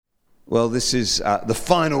Well, this is the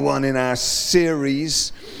final one in our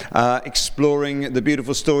series, exploring the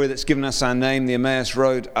beautiful story that's given us our name, the Emmaus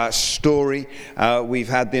Road story. We've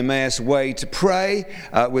had the Emmaus Way to pray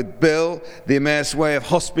with Bill, the Emmaus Way of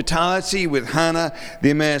hospitality with Hannah, the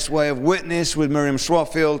Emmaus Way of witness with Miriam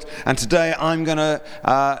Swaffield, and today I'm going to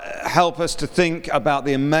help us to think about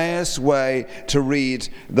the Emmaus Way to read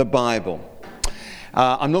the Bible.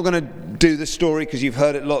 I'm not going to do the story because you've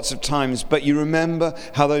heard it lots of times, but you remember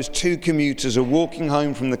how those two commuters are walking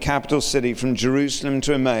home from the capital city, from Jerusalem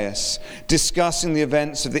to Emmaus, discussing the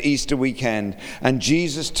events of the Easter weekend, and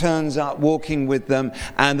Jesus turns up walking with them,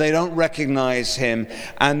 and they don't recognize him.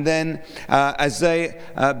 And then as they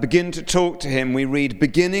begin to talk to him, we read,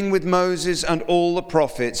 beginning with Moses and all the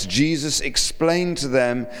prophets, Jesus explained to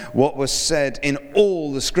them what was said in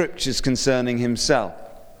all the scriptures concerning himself.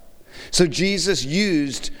 So Jesus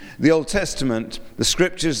used the Old Testament, the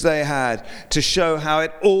scriptures they had, to show how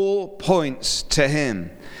it all points to him.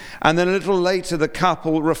 And then a little later, the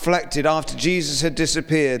couple reflected after Jesus had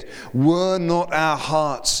disappeared, were not our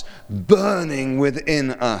hearts burning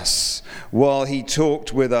within us while he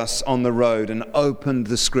talked with us on the road and opened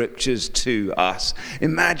the scriptures to us?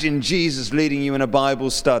 Imagine Jesus leading you in a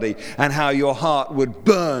Bible study and how your heart would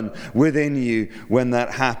burn within you when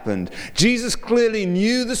that happened. Jesus clearly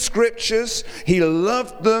knew the scriptures, he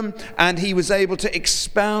loved them, and he was able to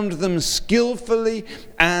expound them skillfully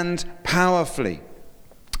and powerfully.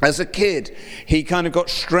 As a kid, he kind of got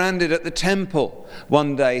stranded at the temple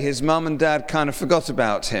one day. His mum and dad kind of forgot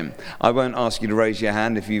about him. I won't ask you to raise your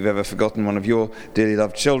hand if you've ever forgotten one of your dearly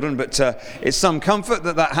loved children, but it's some comfort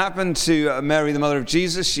that happened to Mary, the mother of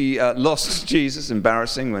Jesus. She lost Jesus,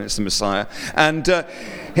 embarrassing when it's the Messiah. And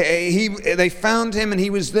they found him, and he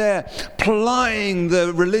was there plying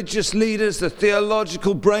the religious leaders, the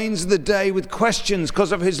theological brains of the day with questions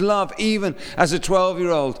because of his love, even as a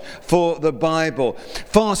 12-year-old, for the Bible.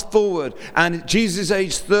 Fast forward, and Jesus is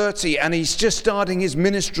age 30, and he's just starting his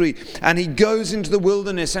ministry, and he goes into the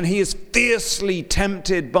wilderness, and he is fiercely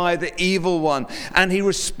tempted by the evil one, and he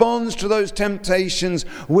responds to those temptations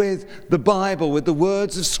with the Bible, with the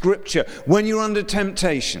words of Scripture. When you're under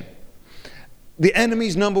temptation, the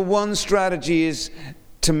enemy's number one strategy is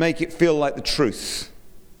to make it feel like the truth.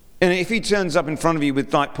 And if he turns up in front of you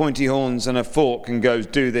with like pointy horns and a fork and goes,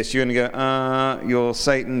 do this, you're going to go, you're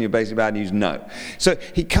Satan, you're basically bad news. No. So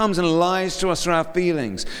he comes and lies to us through our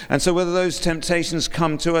feelings. And so whether those temptations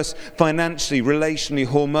come to us financially, relationally,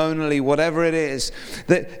 hormonally, whatever it is,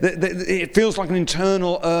 it feels like an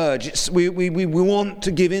internal urge. We want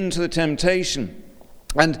to give in to the temptation.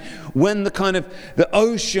 And when the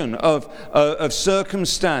ocean of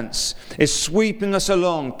circumstance is sweeping us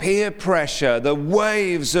along, peer pressure, the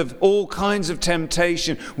waves of all kinds of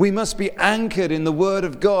temptation, we must be anchored in the Word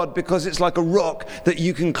of God, because it's like a rock that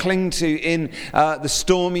you can cling to in the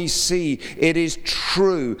stormy sea. It is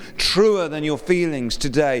true, truer than your feelings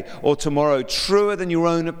today or tomorrow, truer than your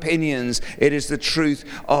own opinions. It is the truth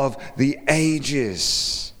of the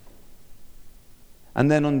ages. And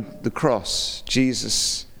then on the cross,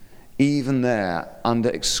 Jesus, even there, under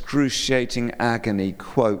excruciating agony,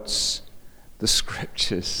 quotes the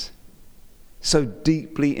scriptures. So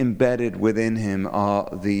deeply embedded within him are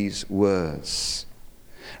these words.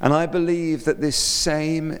 And I believe that this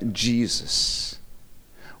same Jesus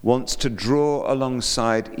wants to draw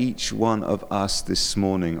alongside each one of us this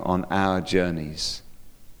morning on our journeys.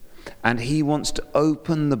 And he wants to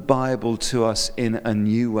open the Bible to us in a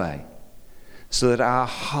new way, so that our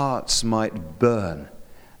hearts might burn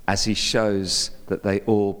as he shows that they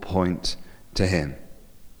all point to him.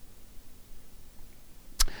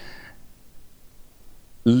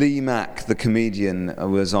 Lee Mack, the comedian,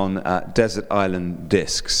 was on Desert Island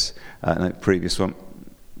Discs. No, previous one.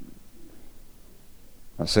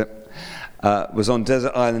 That's it. Was on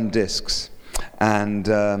Desert Island Discs. And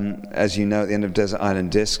as you know, at the end of Desert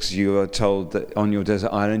Island Discs, you are told that on your desert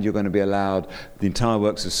island you're going to be allowed the entire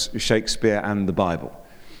works of Shakespeare and the Bible.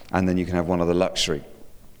 And then you can have one other luxury.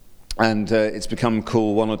 And it's become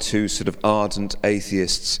cool. One or two sort of ardent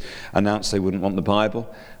atheists announced they wouldn't want the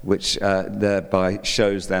Bible, which thereby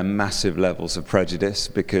shows their massive levels of prejudice,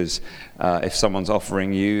 because if someone's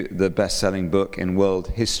offering you the best-selling book in world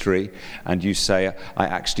history and you say, I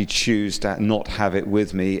actually choose to not have it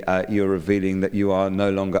with me, you're revealing that you are no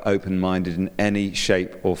longer open-minded in any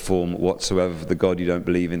shape or form whatsoever for the God you don't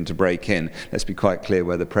believe in to break in. Let's be quite clear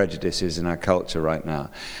where the prejudice is in our culture right now.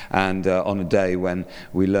 And on a day when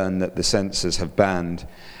we learn that the censors have banned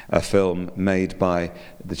a film made by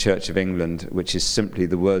the Church of England, which is simply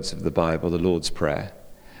the words of the Bible, the Lord's Prayer,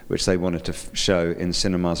 which they wanted to show in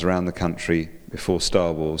cinemas around the country before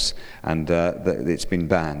Star Wars, and it's been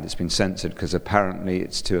banned, it's been censored because apparently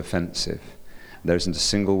it's too offensive. There isn't a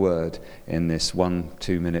single word in this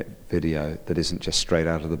 1-2 minute video that isn't just straight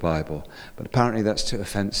out of the Bible. But apparently that's too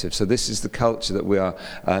offensive. So this is the culture that we are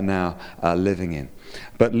now living in.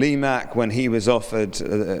 But Lee Mack, when he was offered,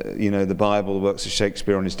 the Bible, the works of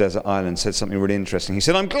Shakespeare on his desert island, said something really interesting. He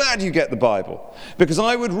said, "I'm glad you get the Bible, because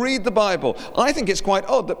I would read the Bible. I think it's quite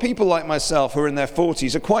odd that people like myself who are in their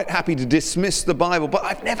 40s are quite happy to dismiss the Bible, but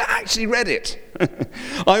I've never actually read it."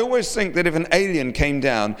 I always think that if an alien came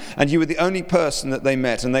down and you were the only person that they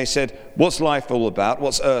met and they said, "What's life all about?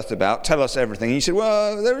 What's Earth about? Tell us everything." And you said,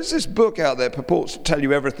 "Well, there is this book out there that purports to tell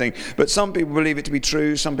you everything, but some people believe it to be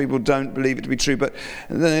true, some people don't believe it to be true." But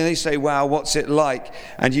then they say, "Wow, what's it like?"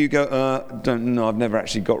 And you go, "Don't know, I've never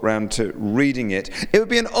actually got round to reading it." It would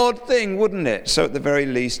be an odd thing, wouldn't it? So at the very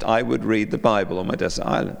least, I would read the Bible on my desert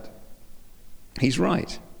island. He's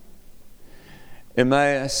right.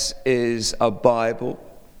 Emmaus is a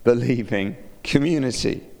Bible-believing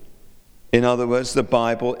community. In other words, the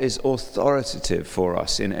Bible is authoritative for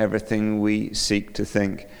us in everything we seek to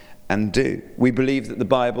think and do. We believe that the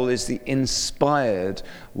Bible is the inspired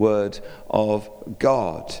word of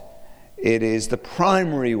God. It is the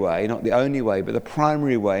primary way, not the only way, but the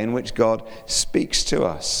primary way in which God speaks to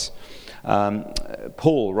us.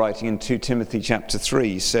 Paul, writing in 2 Timothy chapter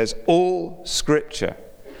 3, says, "All Scripture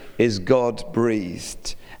is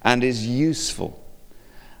God-breathed and is useful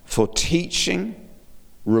for teaching,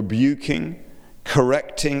 rebuking,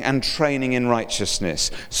 correcting and training in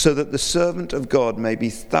righteousness, so that the servant of God may be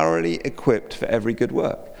thoroughly equipped for every good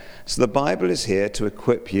work." So the Bible is here to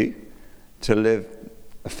equip you to live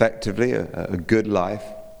effectively a good life,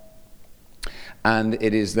 and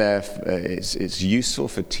it is there. It's useful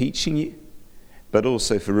for teaching you, but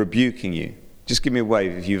also for rebuking you. Just give me a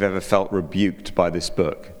wave if you've ever felt rebuked by this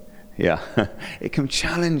book. Yeah, it can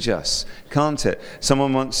challenge us, can't it?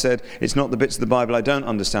 Someone once said, "It's not the bits of the Bible I don't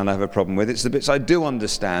understand I have a problem with, it's the bits I do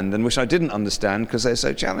understand and wish I didn't understand because they're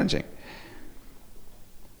so challenging."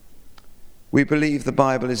 We believe the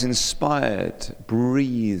Bible is inspired,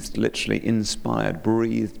 breathed, literally inspired,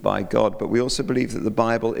 breathed by God, but we also believe that the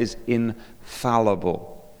Bible is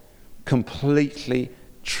infallible, completely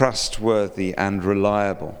trustworthy and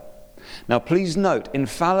reliable. Now, please note,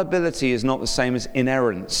 infallibility is not the same as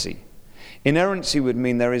inerrancy. Inerrancy would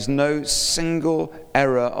mean there is no single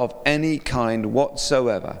error of any kind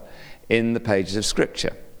whatsoever in the pages of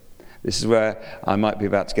Scripture. This is where I might be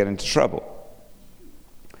about to get into trouble.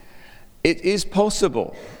 It is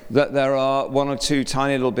possible that there are one or two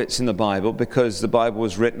tiny little bits in the Bible, because the Bible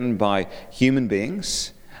was written by human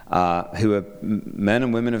beings who are men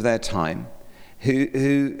and women of their time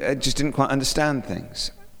who just didn't quite understand things.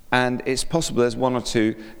 And it's possible there's one or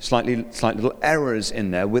two slight little errors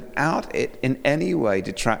in there without it in any way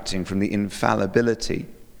detracting from the infallibility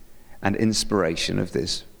and inspiration of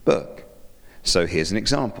this book. So here's an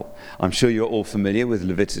example. I'm sure you're all familiar with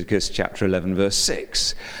Leviticus chapter 11, verse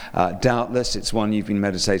 6. Doubtless, it's one you've been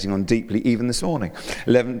meditating on deeply even this morning.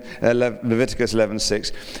 Leviticus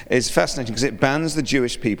 11:6 is fascinating because it bans the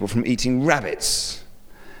Jewish people from eating rabbits.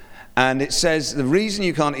 And it says the reason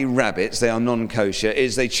you can't eat rabbits, they are non-kosher,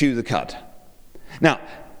 is they chew the cud. Now,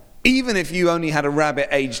 even if you only had a rabbit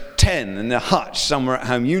aged 10 in a hutch somewhere at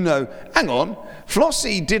home, you know, hang on,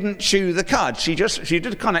 Flossie didn't chew the cud. She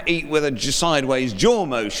did kind of eat with a sideways jaw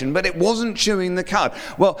motion, but it wasn't chewing the cud.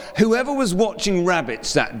 Well, whoever was watching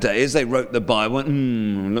rabbits that day as they wrote the Bible went,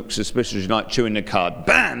 looks suspiciously like chewing the cud.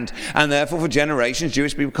 Banned. And therefore, for generations,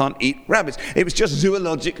 Jewish people can't eat rabbits. It was just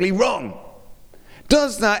zoologically wrong.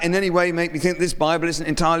 Does that in any way make me think this Bible isn't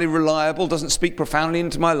entirely reliable, doesn't speak profoundly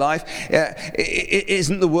into my life? It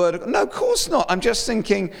isn't the word of God? No, of course not. I'm just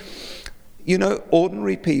thinking,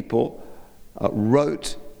 ordinary people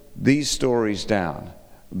wrote these stories down,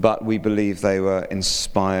 but we believe they were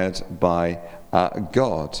inspired by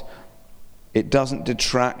God. It doesn't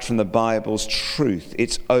detract from the Bible's truth,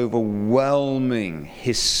 its overwhelming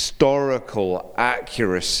historical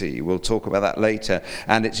accuracy, we'll talk about that later,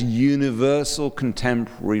 and its universal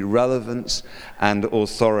contemporary relevance and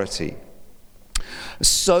authority.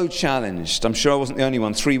 So challenged, I'm sure I wasn't the only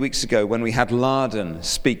one, 3 weeks ago when we had Larden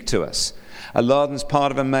speak to us. Larden's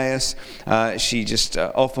part of Emmaus. She just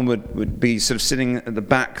often would be sort of sitting at the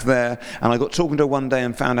back there. And I got talking to her one day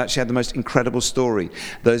and found out she had the most incredible story.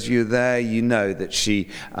 Those of you there, you know that she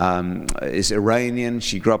is Iranian.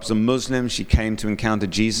 She grew up as a Muslim. She came to encounter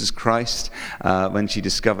Jesus Christ when she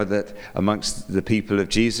discovered that amongst the people of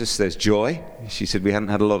Jesus, there's joy. She said we hadn't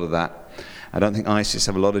had a lot of that. I don't think ISIS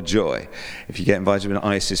have a lot of joy. If you get invited to an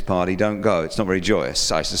ISIS party, don't go. It's not very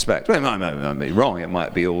joyous, I suspect. Well, I might be wrong. It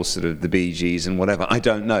might be all sort of the Bee Gees and whatever. I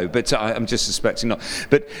don't know, but I'm just suspecting not.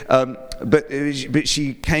 But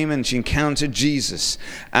she came and she encountered Jesus.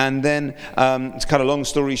 And then, to cut a long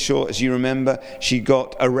story short, as you remember, she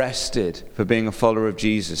got arrested for being a follower of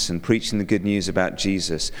Jesus and preaching the good news about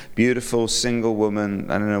Jesus. Beautiful, single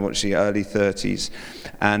woman, I don't know what she, early 30s.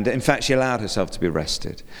 And in fact, she allowed herself to be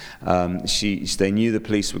arrested. They knew the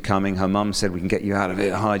police were coming. Her mum said, we can get you out of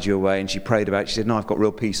it, hide you away. And she prayed about it. She said, no, I've got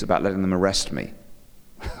real peace about letting them arrest me.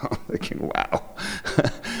 I'm thinking, wow,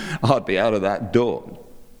 I'd be out of that door.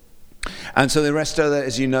 And so they arrested her,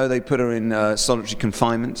 as you know, they put her in solitary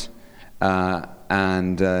confinement.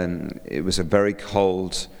 And it was a very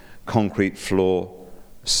cold, concrete floor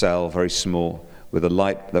cell, very small, with a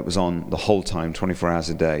light that was on the whole time, 24 hours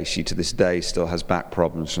a day. She, to this day, still has back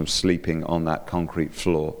problems from sleeping on that concrete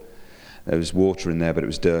floor. There was water in there, but it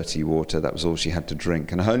was dirty water. That was all she had to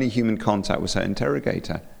drink. And her only human contact was her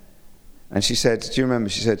interrogator. And she said, do you remember?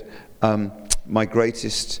 She said, my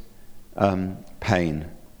greatest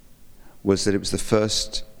pain was that it was the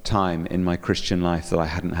first time in my Christian life that I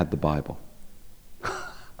hadn't had the Bible.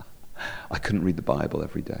 I couldn't read the Bible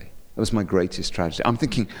every day. That was my greatest tragedy. I'm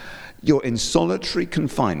thinking, you're in solitary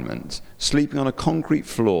confinement, sleeping on a concrete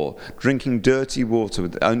floor, drinking dirty water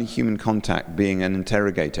with the only human contact being an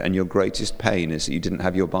interrogator, and your greatest pain is that you didn't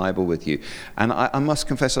have your Bible with you. And I must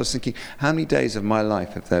confess, I was thinking, how many days of my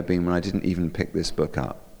life have there been when I didn't even pick this book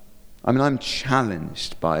up? I mean, I'm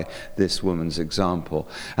challenged by this woman's example.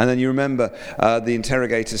 And then you remember the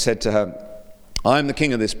interrogator said to her, I'm the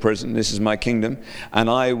king of this prison, this is my kingdom, and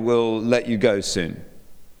I will let you go soon.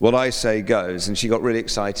 What I say goes. And she got really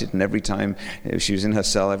excited, and every time she was in her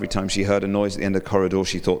cell, every time she heard a noise at the end of the corridor,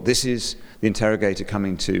 she thought, this is the interrogator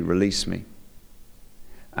coming to release me.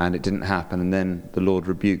 And it didn't happen, and then the Lord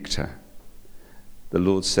rebuked her. The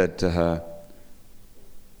Lord said to her,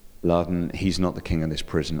 Larden, he's not the king of this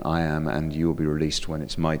prison, I am, and you will be released when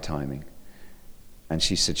it's my timing. And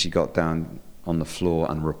she said she got down on the floor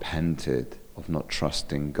and repented of not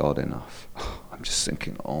trusting God enough. I'm just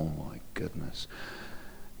thinking, oh my goodness.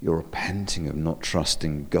 You're repenting of not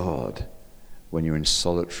trusting God when you're in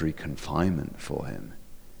solitary confinement for him.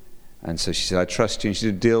 And so she said, I trust you. And she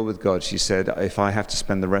did a deal with God. She said, if I have to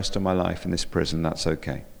spend the rest of my life in this prison, that's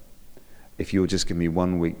okay. If you'll just give me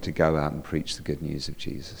 1 week to go out and preach the good news of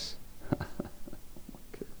Jesus. Oh my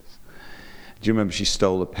goodness. Do you remember she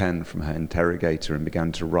stole a pen from her interrogator and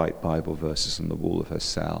began to write Bible verses on the wall of her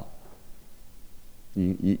cell?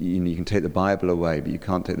 You can take the Bible away, but you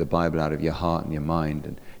can't take the Bible out of your heart and your mind.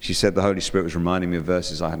 And she said the Holy Spirit was reminding me of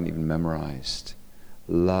verses I hadn't even memorized.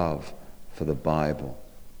 Love for the Bible.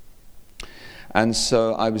 And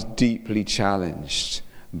so I was deeply challenged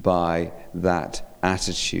by that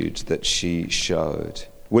attitude that she showed.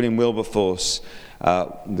 William Wilberforce,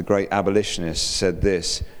 the great abolitionist, said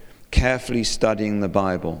this, carefully studying the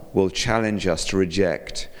Bible will challenge us to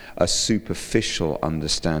reject a superficial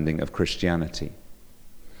understanding of Christianity.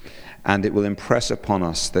 And it will impress upon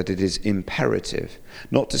us that it is imperative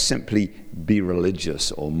not to simply be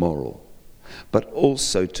religious or moral, but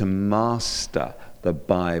also to master the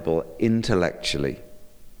Bible intellectually,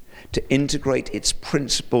 to integrate its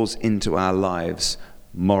principles into our lives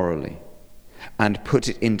morally, and put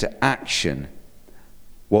it into action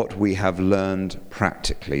what we have learned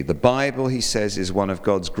practically. The Bible, he says, is one of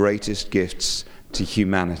God's greatest gifts to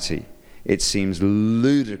humanity. It seems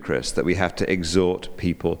ludicrous that we have to exhort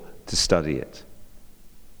people to study it.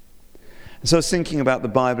 And so I was thinking about the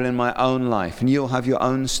Bible in my own life, and you'll have your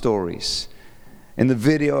own stories. In the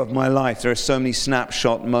video of my life, there are so many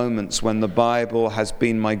snapshot moments when the Bible has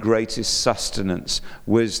been my greatest sustenance,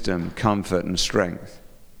 wisdom, comfort, and strength.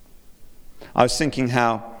 I was thinking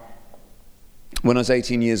how when I was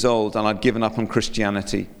 18 years old and I'd given up on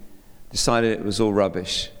Christianity, decided it was all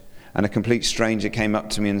rubbish, and a complete stranger came up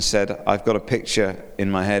to me and said, I've got a picture in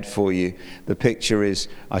my head for you. The picture is,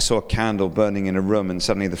 I saw a candle burning in a room and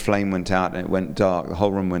suddenly the flame went out and it went dark. The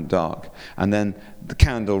whole room went dark. And then the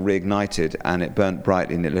candle reignited and it burnt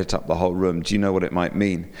brightly and it lit up the whole room. Do you know what it might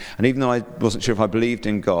mean? And even though I wasn't sure if I believed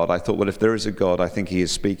in God, I thought, well, if there is a God, I think he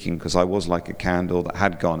is speaking, because I was like a candle that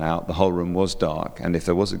had gone out. The whole room was dark. And if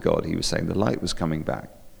there was a God, he was saying the light was coming back.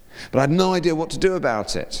 But I had no idea what to do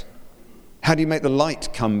about it. How do you make the light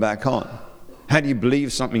come back on? How do you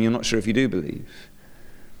believe something you're not sure if you do believe?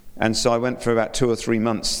 And so I went for about 2 or 3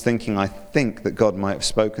 months thinking, I think that God might have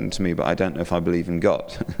spoken to me, but I don't know if I believe in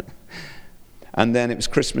God. And then it was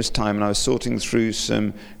Christmas time, and I was sorting through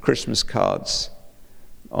some Christmas cards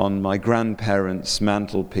on my grandparents'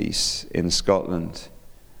 mantelpiece in Scotland.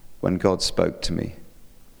 when God spoke to me.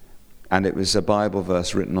 And it was a Bible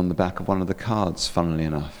verse written on the back of one of the cards, funnily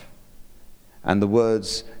enough. And the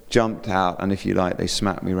words jumped out, and if you like, they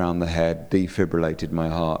smacked me around the head, defibrillated my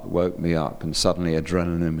heart, woke me up, and suddenly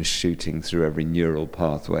adrenaline was shooting through every neural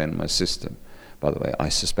pathway in my system. By the way, I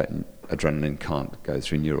suspect adrenaline can't go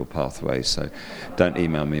through neural pathways, so don't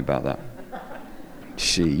email me about that.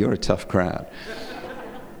 You're a tough crowd.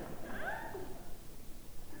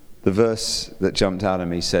 The verse that jumped out at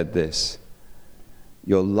me said this: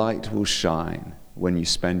 your light will shine when you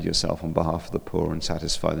spend yourself on behalf of the poor and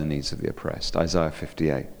satisfy the needs of the oppressed. Isaiah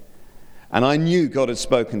 58. And I knew God had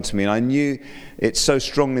spoken to me, and I knew it so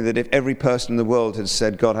strongly that if every person in the world had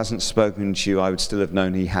said, God hasn't spoken to you, I would still have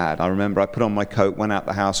known he had. I remember I put on my coat, went out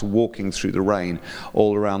the house, walking through the rain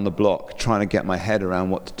all around the block, trying to get my head around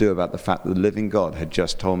what to do about the fact that the living God had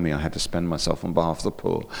just told me I had to spend myself on behalf of the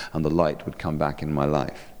poor, and the light would come back in my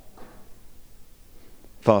life.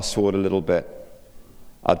 Fast forward a little bit.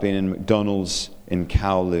 I'd been in McDonald's in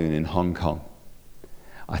Kowloon in Hong Kong.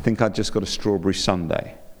 I think I'd just got a strawberry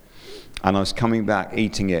sundae. And I was coming back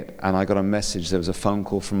eating it, and I got a message. There was a phone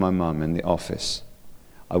call from my mum in the office.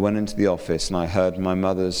 I went into the office and I heard my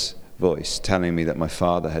mother's voice telling me that my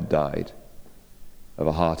father had died of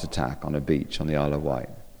a heart attack on a beach on the Isle of Wight.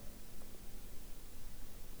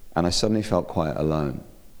 And I suddenly felt quite alone.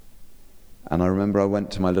 And I remember I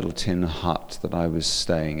went to my little tin hut that I was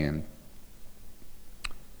staying in.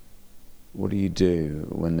 What do you do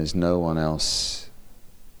when there's no one else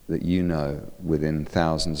that you know within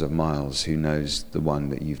thousands of miles who knows the one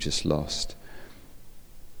that you've just lost?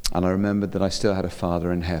 And I remembered that I still had a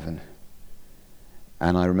Father in heaven.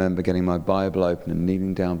 And I remember getting my Bible open and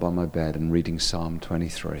kneeling down by my bed and reading Psalm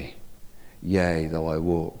 23. Yea, though I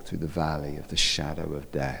walk through the valley of the shadow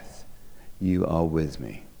of death, you are with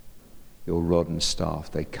me. Your rod and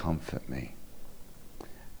staff, they comfort me.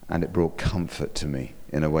 And it brought comfort to me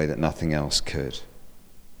in a way that nothing else could.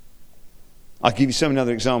 I'll give you so many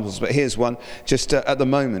other examples, but here's one. Just at the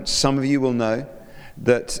moment, some of you will know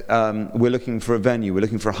that we're looking for a venue, we're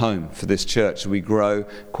looking for a home for this church. We grow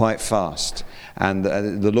quite fast, and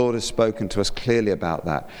the Lord has spoken to us clearly about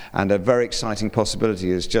that, and a very exciting possibility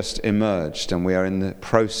has just emerged, and we are in the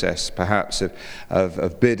process perhaps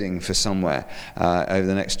of bidding for somewhere over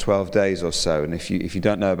the next 12 days or so. And if you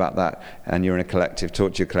don't know about that and you're in a collective,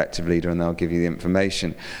 talk to your collective leader and they'll give you the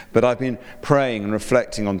information. But I've been praying and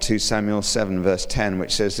reflecting on 2 Samuel 7 verse 10,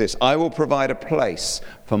 which says this: I will provide a place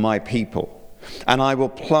for my people, and I will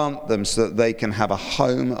plant them so that they can have a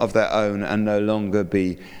home of their own and no longer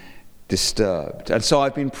be disturbed. And so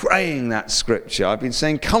I've been praying that scripture. I've been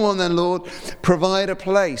saying, come on then, Lord, provide a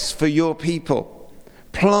place for your people.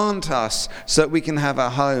 Plant us so that we can have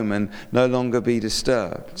a home and no longer be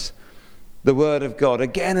disturbed. The word of God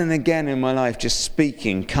again and again in my life, just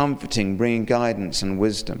speaking, comforting, bringing guidance and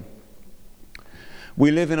wisdom.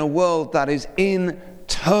 We live in a world that is in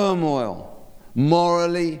turmoil,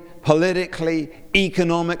 morally, politically,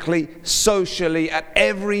 economically, socially, at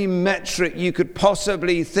every metric you could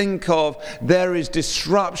possibly think of, there is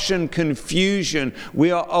disruption, confusion.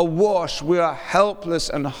 We are awash, we are helpless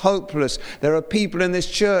and hopeless. There are people in this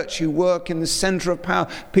church who work in the center of power,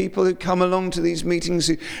 people who come along to these meetings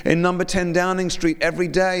in number 10 Downing Street every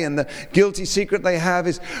day, and the guilty secret they have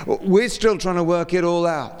is, we're still trying to work it all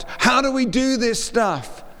out. How do we do this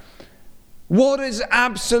stuff? What is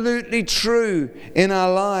absolutely true in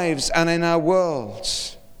our lives and in our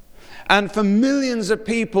worlds? And for millions of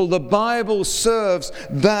people, the Bible serves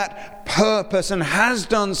that purpose and has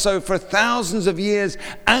done so for thousands of years,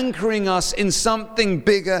 anchoring us in something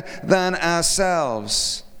bigger than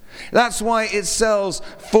ourselves. That's why it sells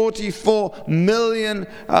 44 million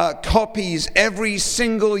copies every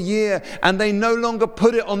single year, and they no longer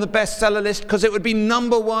put it on the bestseller list because it would be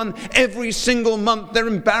number one every single month. They're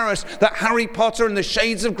embarrassed that Harry Potter and the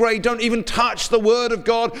Shades of Grey don't even touch the Word of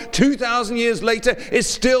God. 2,000 years later, it's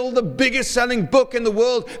still the biggest selling book in the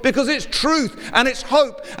world because it's truth and it's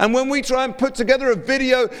hope. And when we try and put together a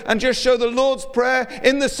video and just show the Lord's Prayer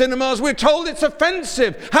in the cinemas, we're told it's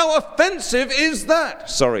offensive. How offensive is that?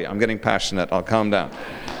 Sorry, I'm getting passionate. I'll calm down.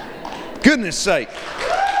 Goodness sake.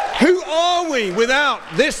 Who are we without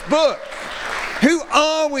this book? Who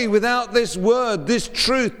are we without this word, this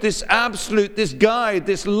truth, this absolute, this guide,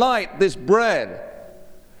 this light, this bread?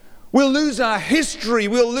 We'll lose our history,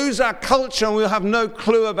 we'll lose our culture, and we'll have no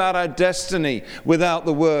clue about our destiny without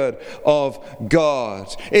the word of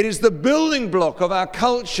God. It is the building block of our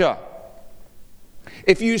culture.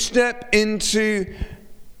 If you step into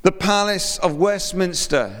the Palace of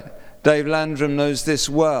Westminster, Dave Landrum knows this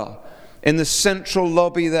well, in the central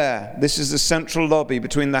lobby there. This is the central lobby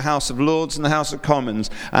between the House of Lords and the House of Commons.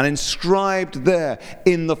 And inscribed there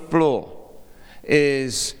in the floor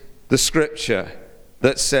is the scripture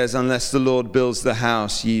that says, unless the Lord builds the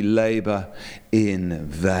house, ye labour in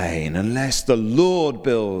vain. Unless the Lord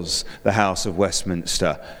builds the house of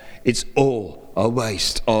Westminster, it's all a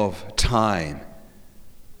waste of time.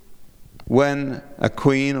 When a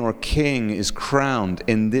queen or a king is crowned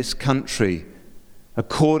in this country,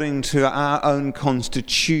 according to our own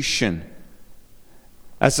constitution,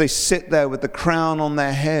 as they sit there with the crown on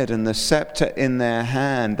their head and the scepter in their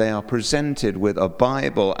hand, they are presented with a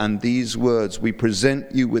Bible and these words, we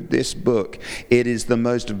present you with this book. It is the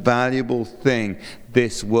most valuable thing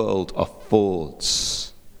this world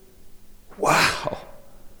affords. Wow!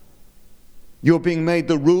 You're being made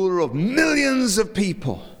the ruler of millions of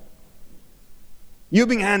people. You're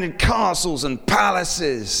being handed castles and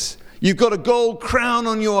palaces. You've got a gold crown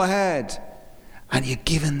on your head. And you're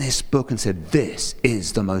given this book and said, this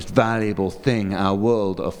is the most valuable thing our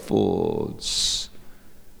world affords.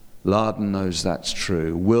 Larden knows that's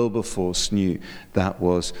true. Wilberforce knew that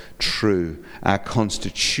was true. Our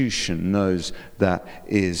Constitution knows that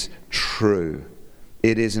is true.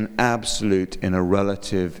 It is an absolute in a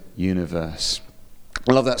relative universe.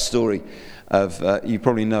 I love that story of, you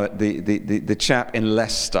probably know it, the chap in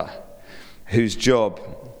Leicester whose job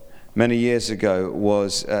many years ago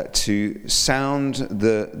was to sound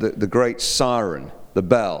the great siren, the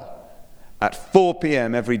bell, at 4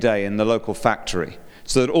 p.m. every day in the local factory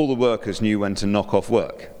so that all the workers knew when to knock off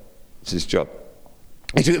work. It's his job.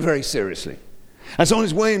 He took it very seriously. And so on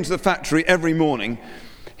his way into the factory every morning,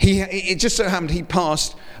 it just so happened he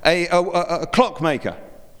passed a clockmaker.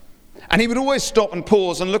 And he would always stop and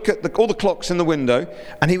pause and look at all the clocks in the window,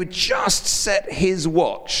 and he would just set his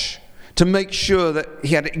watch to make sure that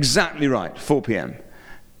he had it exactly right, 4 p.m.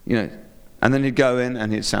 And then he'd go in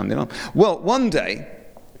and he'd sound the alarm. Well, one day,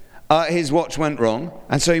 his watch went wrong,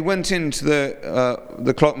 and so he went into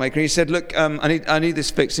the clockmaker and he said, look, I need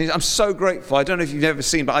this fixed. And he said, I'm so grateful. I don't know if you've ever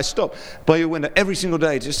seen, but I stop by your window every single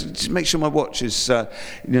day just to make sure my watch is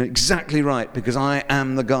exactly right, because I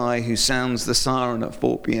am the guy who sounds the siren at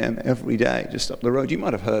 4 p.m. every day just up the road. You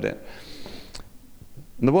might have heard it.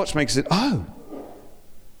 And the watchmaker said, oh,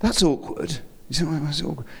 that's awkward. He said, why is it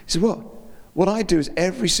awkward? He said, what I do is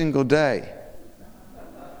every single day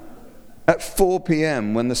at 4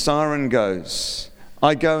 p.m. when the siren goes,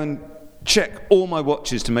 I go and check all my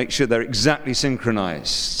watches to make sure they're exactly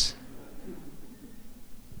synchronized.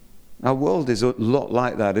 Our world is a lot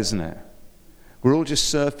like that, isn't it? We're all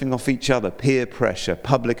just surfing off each other, peer pressure,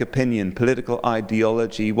 public opinion, political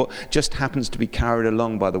ideology, what just happens to be carried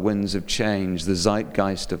along by the winds of change, the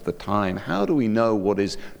zeitgeist of the time. How do we know what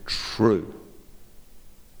is true?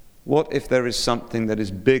 What if there is something that is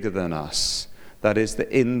bigger than us? That is the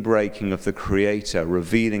inbreaking of the Creator,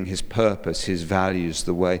 revealing His purpose, His values,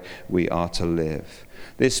 the way we are to live.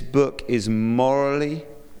 This book is morally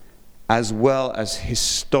as well as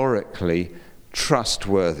historically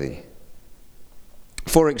trustworthy.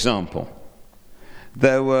 For example,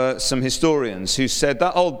 there were some historians who said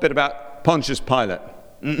that old bit about Pontius Pilate,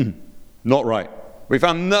 not right. We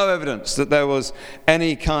found no evidence that there was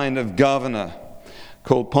any kind of governor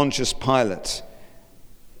called Pontius Pilate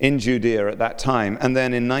in Judea at that time. And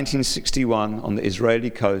then in 1961, on the Israeli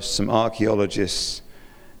coast, some archaeologists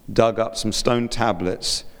dug up some stone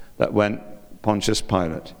tablets that went Pontius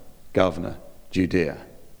Pilate, governor, Judea.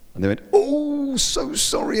 And they went, oh, so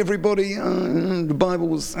sorry, everybody. The Bible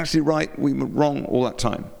was actually right. We were wrong all that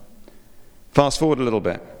time. Fast forward a little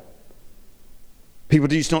bit.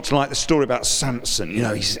 People used not to like the story about Samson. He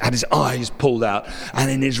had his eyes pulled out, and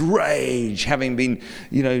in his rage, having been,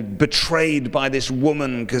 betrayed by this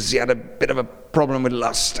woman because he had a bit of a problem with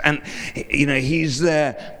lust, and he's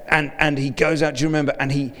there, and he goes out. Do you remember?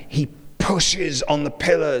 And he pushes on the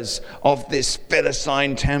pillars of this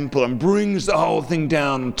Philistine temple and brings the whole thing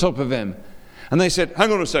down on top of him. And they said,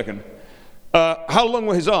 hang on a second. How long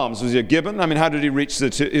were his arms? Was he a gibbon? I mean, how did he reach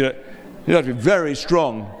the... You'd have to be very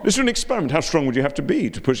strong. This is an experiment. How strong would you have to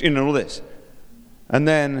be to push in all this? And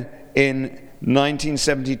then in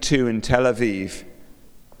 1972 in Tel Aviv,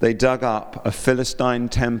 they dug up a Philistine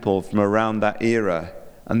temple from around that era.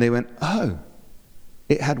 And they went, oh,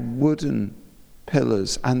 it had wooden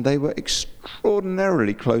pillars and they were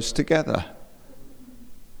extraordinarily close together.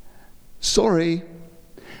 Sorry.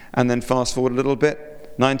 And then fast forward a little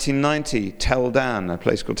bit. 1990, Tel Dan, a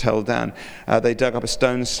place called Tel Dan. They dug up a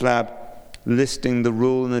stone slab listing the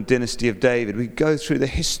rule in the dynasty of David. We go through the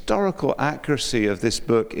historical accuracy of this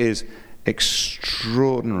book is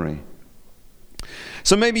extraordinary.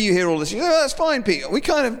 So maybe you hear all this, you go, oh, that's fine, Pete. We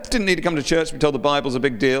kind of didn't need to come to church. We're told the Bible's a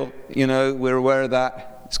big deal. We're aware of that.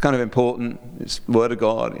 It's kind of important. It's the Word of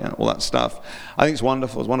God, all that stuff. I think it's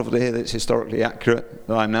wonderful. It's wonderful to hear that it's historically accurate,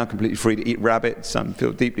 that I'm now completely free to eat rabbits. I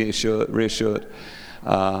feel deeply reassured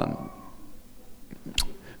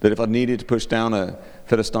that if I needed to push down a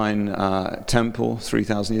Philistine temple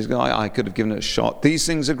 3,000 years ago, I could have given it a shot. These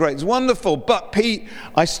things are great. It's wonderful. But, Pete,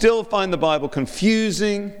 I still find the Bible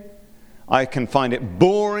confusing. I can find it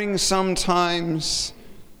boring sometimes.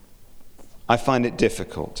 I find it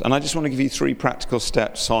difficult. And I just want to give you 3 practical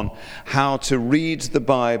steps on how to read the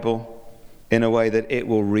Bible in a way that it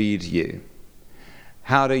will read you.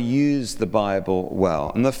 How to use the Bible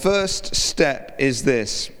well. And the first step is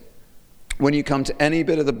this. When you come to any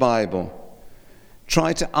bit of the Bible,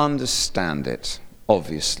 try to understand it,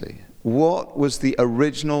 obviously. What was the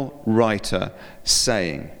original writer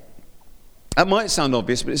saying? That might sound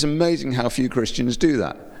obvious, but it's amazing how few Christians do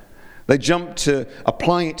that. They jump to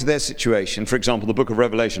applying it to their situation. For example, the book of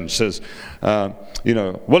Revelation says,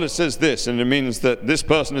 it says this, and it means that this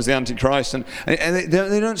person is the Antichrist. And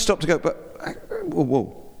they don't stop to go, but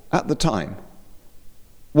whoa, at the time,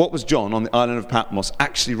 what was John on the island of Patmos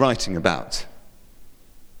actually writing about?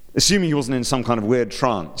 Assuming he wasn't in some kind of weird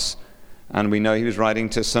trance. And we know he was writing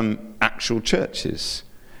to some actual churches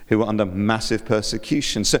who were under massive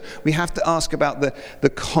persecution. So we have to ask about the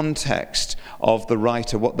context of the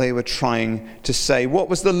writer, what they were trying to say. What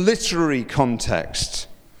was the literary context?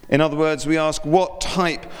 In other words, we ask, what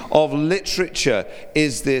type of literature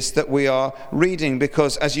is this that we are reading?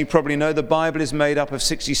 Because, as you probably know, the Bible is made up of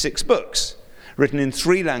 66 books, written in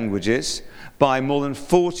 3 languages, by more than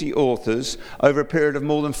 40 authors over a period of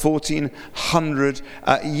more than 1,400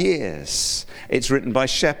 years. It's written by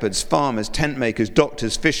shepherds, farmers, tent makers,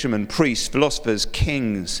 doctors, fishermen, priests, philosophers,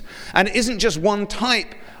 kings. And it isn't just one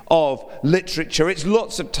type of literature, it's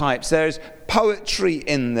lots of types. There's poetry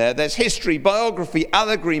in there, there's history, biography,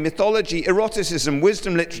 allegory, mythology, eroticism,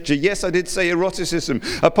 wisdom literature. Yes, I did say eroticism,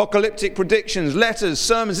 apocalyptic predictions, letters,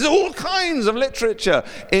 sermons. There's all kinds of literature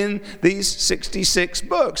in these 66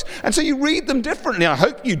 books. And so you read them differently. I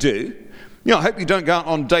hope you do. I hope you don't go out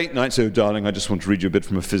on date night and say, oh, darling, I just want to read you a bit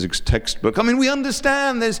from a physics textbook. I mean, we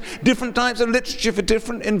understand there's different types of literature for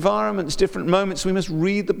different environments, different moments. We must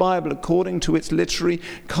read the Bible according to its literary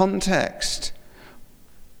context.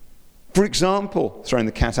 For example, throwing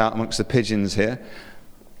the cat out amongst the pigeons here,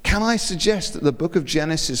 can I suggest that the book of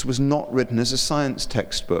Genesis was not written as a science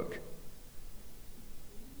textbook?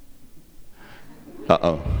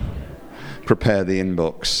 Uh-oh. Prepare the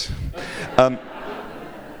inbox.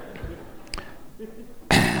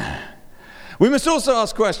 We must also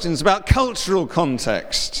ask questions about cultural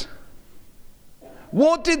context.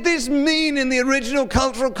 What did this mean in the original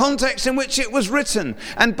cultural context in which it was written?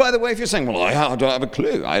 And by the way, if you're saying, well, I don't have a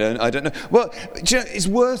clue, I don't know. Well, it's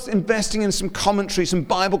worth investing in some commentaries, some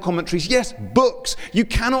Bible commentaries. Yes, books. You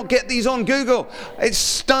cannot get these on Google. It's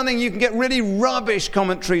stunning. You can get really rubbish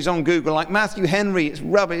commentaries on Google, like Matthew Henry. It's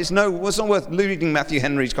rubbish. It's not worth reading Matthew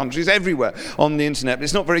Henry's commentaries everywhere on the internet, but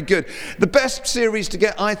it's not very good. The best series to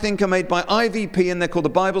get, I think, are made by IVP, and they're called The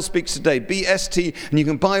Bible Speaks Today, BST, and you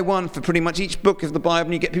can buy one for pretty much each book of the Bible,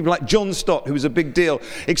 and you get people like John Stott, who was a big deal,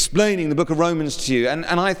 explaining the book of Romans to you. And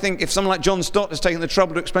I think if someone like John Stott has taken the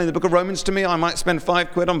trouble to explain the book of Romans to me, I might spend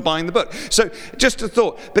 £5 on buying the book. So just a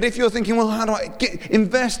thought. But if you're thinking, well, how do I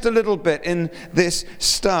invest a little bit in this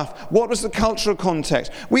stuff? What was the cultural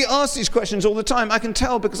context? We ask these questions all the time. I can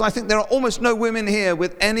tell because I think there are almost no women here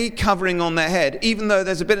with any covering on their head, even though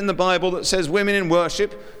there's a bit in the Bible that says women in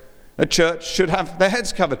worship, a church, should have their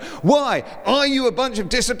heads covered. Why? Are you a bunch of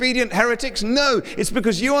disobedient heretics? No, it's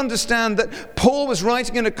because you understand that Paul was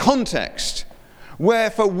writing in a context where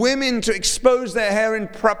for women to expose their hair in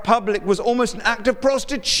public was almost an act of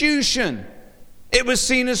prostitution. It was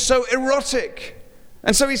seen as so erotic.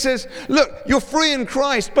 And so he says, look, you're free in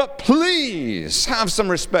Christ, but please have some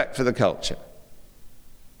respect for the culture.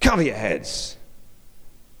 Cover your heads.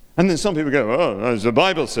 And then some people go, oh, the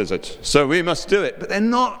Bible says it, so we must do it. But they're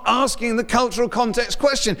not asking the cultural context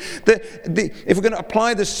question. If we're going to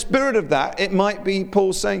apply the spirit of that, it might be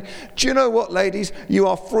Paul saying, do you know what, ladies? You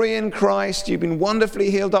are free in Christ. You've been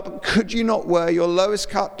wonderfully healed up. Could you not wear your lowest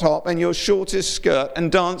cut top and your shortest skirt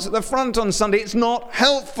and dance at the front on Sunday? It's not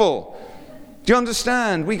helpful. Do you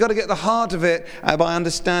understand? We've got to get the heart of it by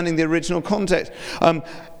understanding the original context.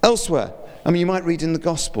 Elsewhere, you might read in the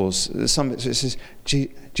Gospels, some of it says,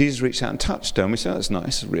 Jesus reached out and touched her. And we say, oh, that's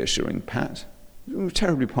nice, reassuring pat.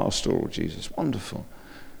 Terribly pastoral, Jesus, wonderful.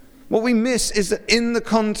 What we miss is that in the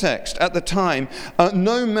context at the time,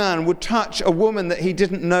 no man would touch a woman that he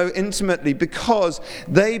didn't know intimately, because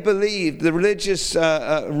they believed, the religious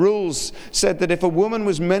rules said that if a woman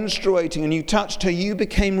was menstruating and you touched her, you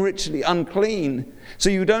became ritually unclean. So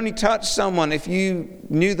you would only touch someone if you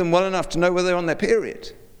knew them well enough to know whether they're on their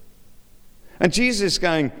period. And Jesus is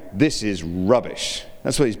going, this is rubbish.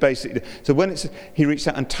 That's what he's basically. So when he reached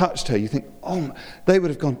out and touched her, you think, oh, they would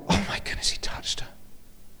have gone, oh my goodness, he touched her.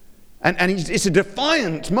 And it's a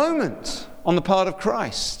defiant moment on the part of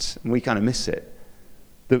Christ. And we kind of miss it.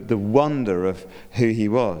 The wonder of who he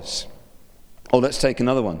was. Oh, let's take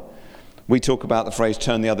another one. We talk about the phrase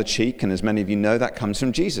turn the other cheek, and as many of you know, that comes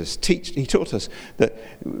from Jesus. He taught us that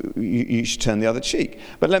you should turn the other cheek.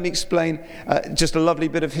 But let me explain just a lovely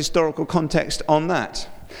bit of historical context on that.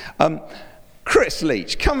 Chris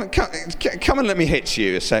Leach, come and let me hit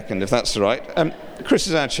you a second, if that's all right. Chris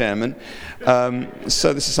is our chairman,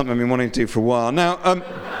 so this is something I've been wanting to do for a while. Now,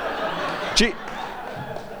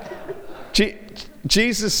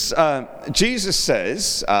 Jesus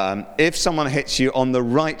says, if someone hits you on the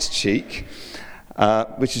right cheek,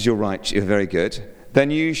 which is your right cheek, very good,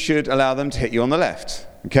 then you should allow them to hit you on the left.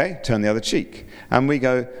 Okay? Turn the other cheek. And we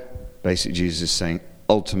go, basically Jesus is saying,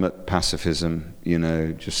 ultimate pacifism,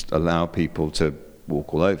 just allow people to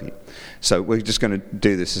walk all over you. So we're just going to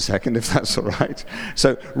do this a second, if that's all right.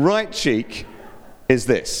 So right cheek is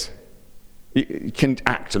this. You can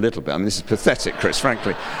act a little bit. I mean, this is pathetic, Chris,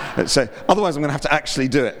 frankly. So otherwise I'm going to have to actually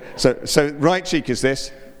do it. So right cheek is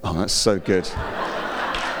this. Oh, that's so good.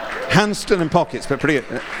 Hands still in pockets, but pretty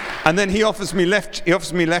good. And then he offers me left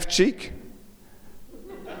cheek.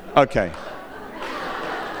 Okay.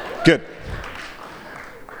 Good.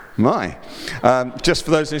 Just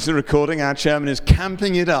for those listening to the recording, our chairman is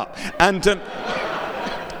camping it up. And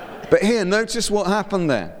but here, notice what happened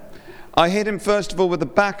there. I hit him first of all with the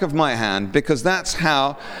back of my hand, because that's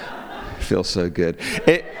how it feels so good.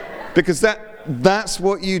 Because that's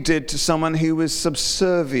what you did to someone who was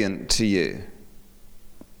subservient to you.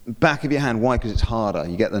 Back of your hand. Why? Because it's harder.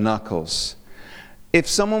 You get the knuckles. If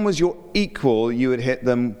someone was your equal, you would hit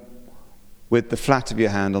them with the flat of your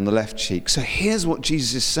hand on the left cheek. So here's what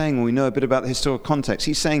Jesus is saying when we know a bit about the historical context.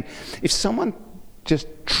 He's saying, if someone just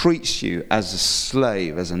treats you as a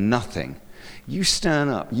slave, as a nothing, you stand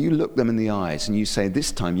up, you look them in the eyes, and you say,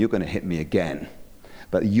 this time you're going to hit me again.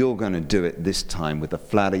 But you're going to do it this time with the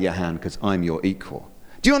flat of your hand, because I'm your equal.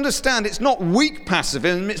 Do you understand? It's not weak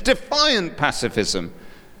pacifism, it's defiant pacifism.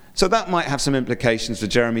 So that might have some implications for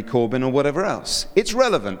Jeremy Corbyn or whatever else. It's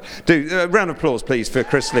relevant. A round of applause, please, for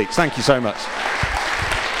Chris Leach. Thank you so much.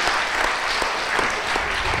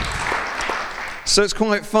 So it's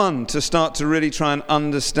quite fun to start to really try and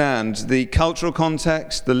understand the cultural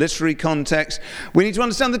context, the literary context. We need to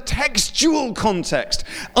understand the textual context,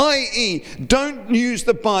 i.e., don't use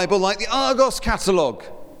the Bible like the Argos catalogue.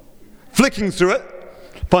 Flicking through it,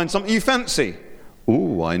 find something you fancy.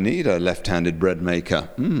 Ooh, I need a left-handed bread maker.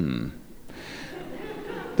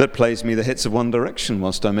 That plays me the hits of One Direction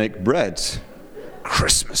whilst I make bread.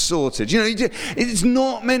 Christmas sorted. It's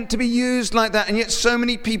not meant to be used like that, and yet so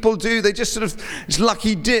many people do. They just sort of, it's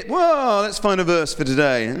lucky dip. Whoa, let's find a verse for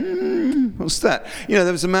today. What's that?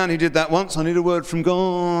 There was a man who did that once. I need a word from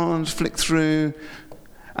God. Flick through.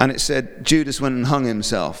 And it said, Judas went and hung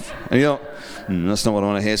himself. And you thought, that's not what I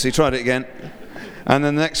want to hear. So he tried it again. And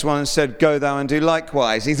then the next one said, go thou and do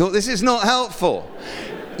likewise. He thought, this is not helpful.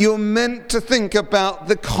 You're meant to think about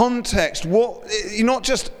the context. Not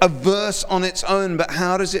just a verse on its own, but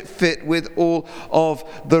how does it fit with all of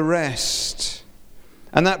the rest?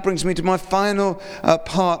 And that brings me to my final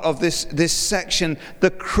part of this section,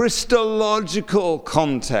 the Christological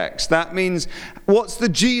context. That means, what's the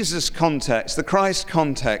Jesus context, the Christ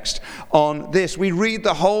context on this? We read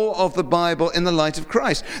the whole of the Bible in the light of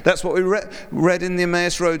Christ. That's what we read in the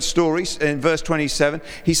Emmaus Road story in verse 27.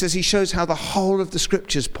 He says he shows how the whole of the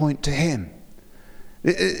scriptures point to him.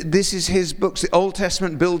 This is his books. The Old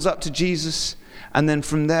Testament builds up to Jesus. And then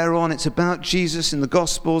from there on, it's about Jesus in the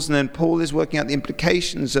Gospels, and then Paul is working out the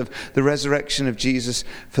implications of the resurrection of Jesus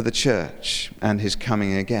for the church and his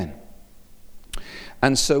coming again.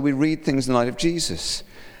 And so we read things in the light of Jesus.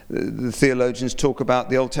 The theologians talk about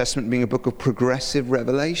the Old Testament being a book of progressive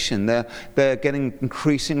revelation. They're getting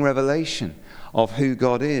increasing revelation of who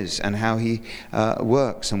God is and how he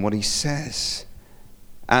works and what he says.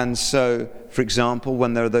 And so, for example,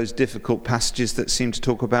 when there are those difficult passages that seem to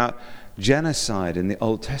talk about genocide in the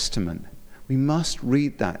Old Testament, we must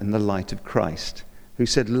read that in the light of Christ, who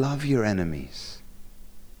said, love your enemies,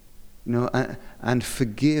 and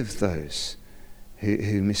forgive those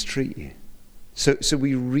who mistreat you. So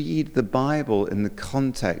we read the Bible in the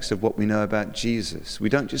context of what we know about Jesus. We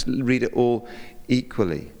don't just read it all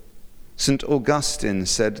equally. St. Augustine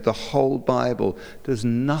said the whole Bible does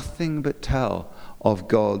nothing but tell of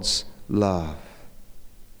God's love.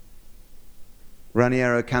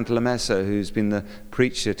 Raniero Cantalamessa, who's been the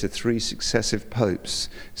preacher to 3 successive popes,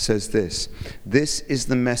 says this: "This is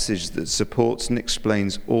the message that supports and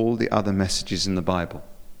explains all the other messages in the Bible.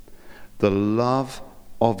 The love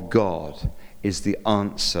of God is the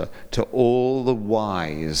answer to all the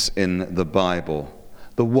whys in the Bible.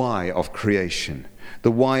 The why of creation,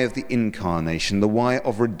 the why of the incarnation, the why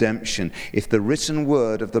of redemption. If the written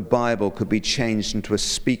word of the Bible could be changed into a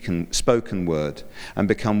spoken word and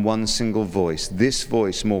become one single voice, this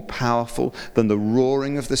voice, more powerful than the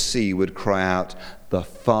roaring of the sea, would cry out, 'The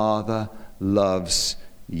Father loves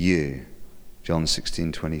you.'" John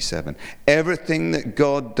 16:27. Everything that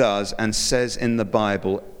God does and says in the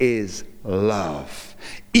Bible is love.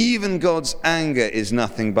 Even God's anger is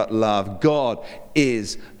nothing but love. God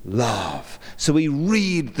is love. So we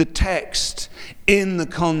read the text in the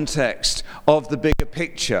context of the bigger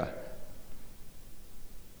picture.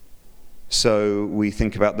 So we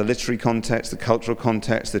think about the literary context, the cultural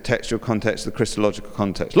context, the textual context, the Christological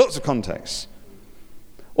context. Lots of contexts.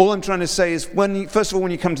 All I'm trying to say is, first of all,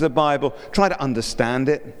 when you come to the Bible, try to understand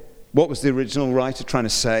it. What was the original writer trying to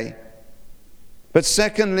say? But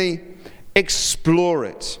secondly, explore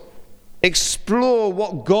it. Explore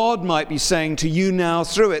what God might be saying to you now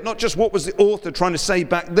through it. Not just what was the author trying to say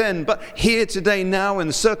back then, but here today, now, in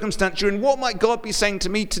the circumstance you're in. What might God be saying to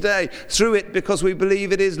me today through it, because we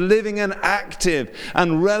believe it is living and active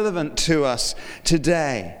and relevant to us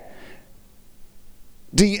today.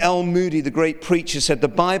 D.L. Moody, the great preacher, said the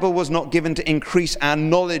Bible was not given to increase our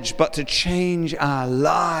knowledge, but to change our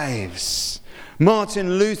lives.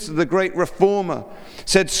 Martin Luther, the great reformer,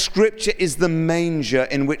 said Scripture is the manger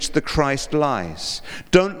in which the Christ lies.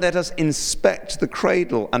 Don't let us inspect the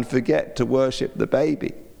cradle and forget to worship the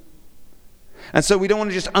baby. And so we don't want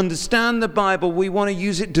to just understand the Bible, we want to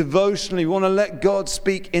use it devotionally. We want to let God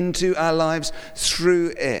speak into our lives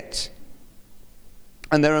through it.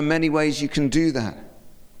 And there are many ways you can do that.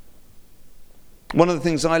 One of the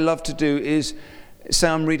things I love to do is, say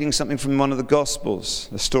I'm reading something from one of the Gospels,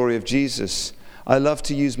 the story of Jesus. I love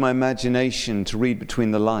to use my imagination to read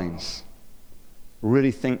between the lines,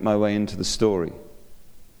 really think my way into the story.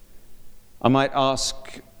 I might ask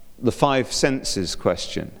the 5 senses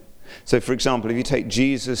question. So, for example, if you take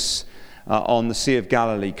Jesus on the Sea of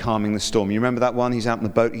Galilee calming the storm, you remember that one? He's out in the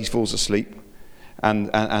boat, he falls asleep, and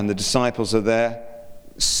the disciples are there.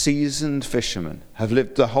 Seasoned fishermen have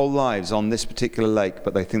lived their whole lives on this particular lake,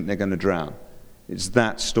 but they think they're going to drown. It's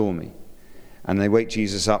that stormy. And they wake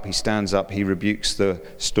Jesus up, he stands up, he rebukes the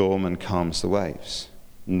storm and calms the waves.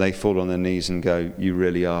 And they fall on their knees and go, "You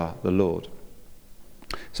really are the Lord."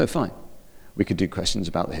 So fine, we could do questions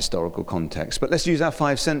about the historical context, but let's use our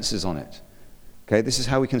 5 senses on it. Okay, this is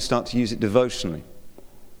how we can start to use it devotionally.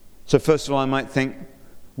 So first of all, I might think,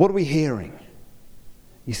 what are we hearing?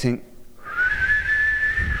 You think,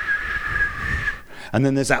 and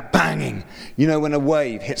then there's that banging. You know, when a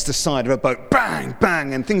wave hits the side of a boat, bang,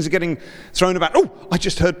 bang, and things are getting thrown about. Oh, I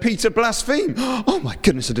just heard Peter blaspheme. Oh my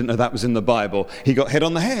goodness, I didn't know that was in the Bible. He got hit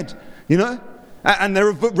on the head, you know? And there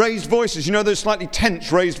are raised voices. You know those slightly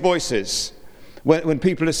tense raised voices when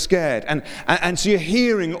people are scared. And so you're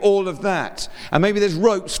hearing all of that. And maybe there's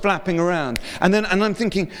ropes flapping around. And I'm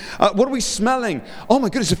thinking, what are we smelling? Oh my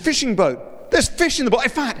goodness, a fishing boat. There's fish in the boat. In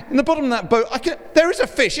fact, in the bottom of that boat, there is a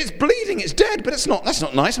fish. It's bleeding. It's dead, but that's not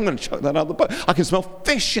nice. I'm going to chuck that out of the boat. I can smell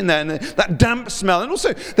fish in there, and that damp smell. And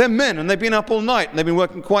also, they're men, and they've been up all night, and they've been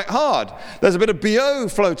working quite hard. There's a bit of BO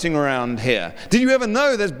floating around here. Did you ever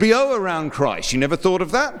know there's BO around Christ? You never thought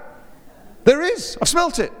of that? There is. I've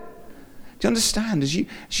smelt it. Do you understand? As you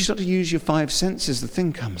start to use your 5 senses, the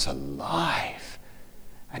thing comes alive.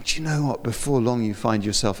 And do you know what? Before long, you find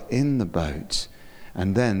yourself in the boat.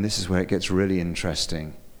 And then, this is where it gets really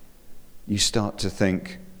interesting. You start to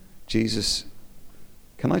think, Jesus,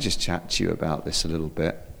 can I just chat to you about this a little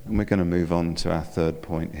bit? And we're going to move on to our 3rd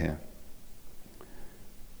point here.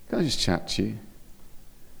 Can I just chat to you?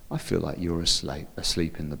 I feel like you're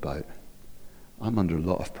asleep in the boat. I'm under a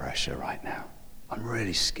lot of pressure right now. I'm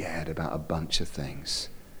really scared about a bunch of things.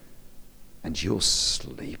 And you're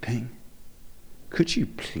sleeping? Could you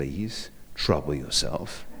please trouble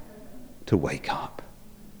yourself to wake up?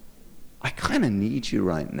 I kind of need you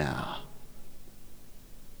right now.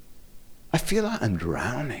 I feel like I'm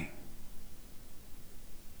drowning.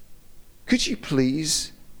 Could you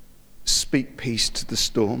please speak peace to the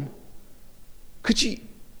storm? Could you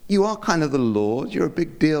you are kind of the Lord. You're a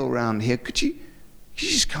big deal around here. Could you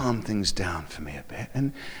just calm things down for me a bit?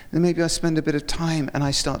 And then maybe I spend a bit of time and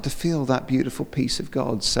I start to feel that beautiful peace of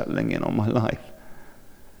God settling in on my life.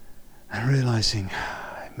 And realizing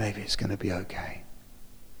maybe it's going to be okay.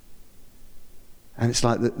 And it's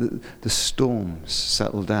like the storms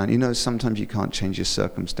settle down. You know, sometimes you can't change your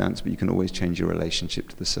circumstance, but you can always change your relationship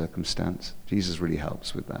to the circumstance. Jesus really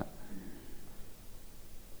helps with that.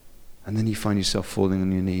 And then you find yourself falling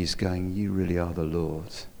on your knees going, you really are the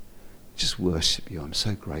Lord. Just worship you. I'm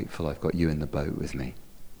so grateful I've got you in the boat with me.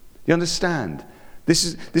 You understand?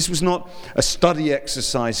 This was not a study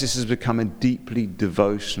exercise. This has become a deeply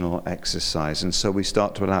devotional exercise. And so we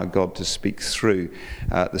start to allow God to speak through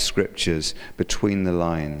the scriptures, between the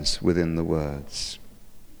lines, within the words.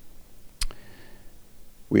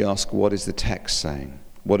 We ask, what is the text saying?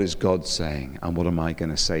 What is God saying? And what am I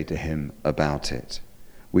going to say to him about it?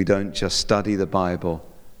 We don't just study the Bible.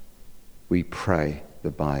 We pray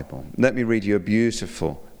the Bible. Let me read you a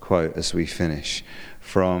beautiful quote as we finish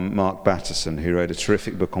from Mark Batterson, who wrote a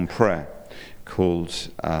terrific book on prayer called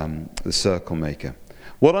The Circle Maker.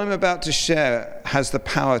 What I'm about to share has the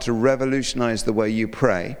power to revolutionize the way you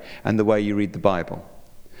pray and the way you read the Bible.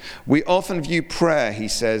 We often view prayer, he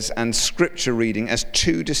says, and scripture reading as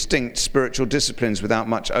two distinct spiritual disciplines without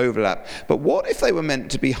much overlap. But what if they were meant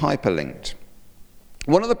to be hyperlinked?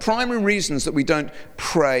 One of the primary reasons that we don't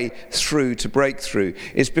pray through to breakthrough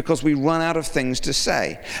is because we run out of things to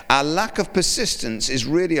say. Our lack of persistence is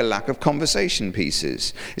really a lack of conversation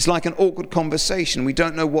pieces. It's like an awkward conversation. We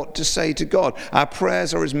don't know what to say to God. Our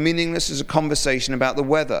prayers are as meaningless as a conversation about the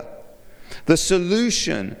weather. The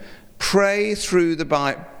solution: pray through the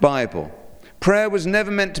Bible. Prayer was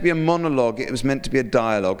never meant to be a monologue, it was meant to be a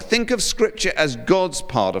dialogue. Think of Scripture as God's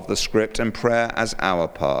part of the script and prayer as our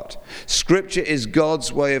part. Scripture is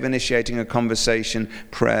God's way of initiating a conversation,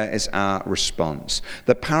 prayer is our response.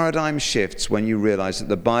 The paradigm shifts when you realize that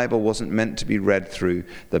the Bible wasn't meant to be read through,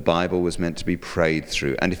 the Bible was meant to be prayed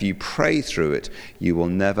through. And if you pray through it, you will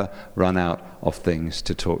never run out of things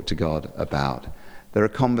to talk to God about. There are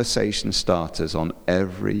conversation starters on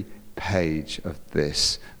every page of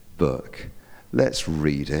this book. Let's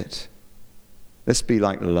read it. Let's be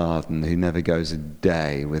like Larden, who never goes a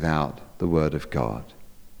day without the Word of God.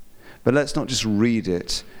 But let's not just read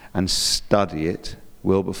it and study it.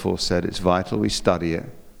 Wilberforce said it's vital we study it,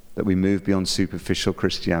 that we move beyond superficial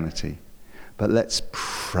Christianity. But let's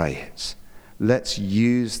pray it. Let's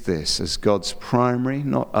use this as God's primary,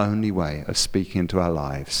 not only way of speaking into our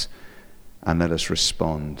lives. And let us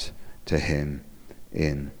respond to him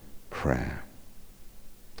in prayer.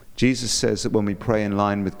 Jesus says that when we pray in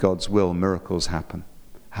line with God's will, miracles happen.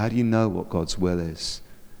 How do you know what God's will is?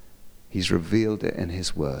 He's revealed it in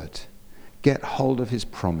his word. Get hold of his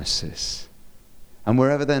promises. And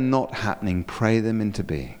wherever they're not happening, pray them into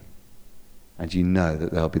being. And you know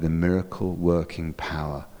that there'll be the miracle working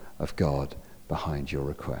power of God behind your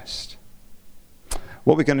request.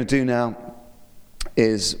 What we're going to do now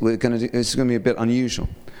is it's going to be a bit unusual.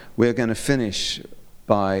 We're going to finish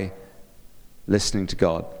by listening to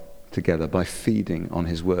God together, by feeding on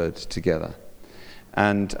his word together.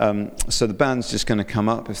 And so the band's just going to come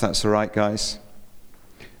up, if that's all right, guys.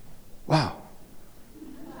 Wow.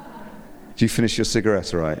 Did you finish your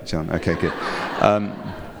cigarette all right, John? Okay, good.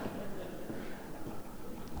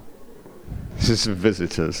 This is for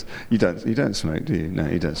visitors. You don't smoke, do you? No,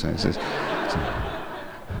 you don't smoke.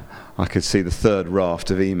 I could see the third raft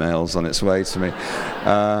of emails on its way to me.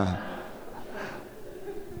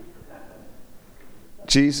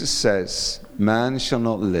 Jesus says, man shall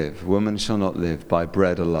not live, woman shall not live by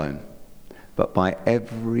bread alone, but by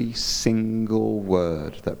every single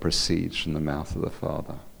word that proceeds from the mouth of the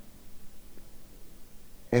Father.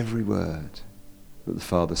 Every word that the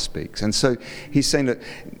Father speaks. And so he's saying that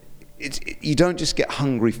you don't just get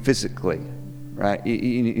hungry physically, right?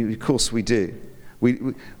 Of course we do.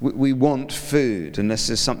 We want food. Unless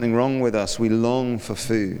there's something wrong with us, we long for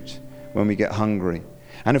food when we get hungry.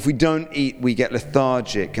 And if we don't eat, we get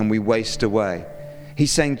lethargic and we waste away.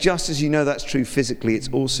 He's saying just as you know that's true physically, it's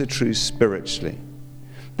also true spiritually.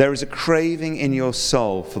 There is a craving in your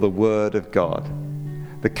soul for the Word of God.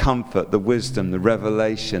 The comfort, the wisdom, the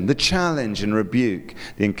revelation, the challenge and rebuke,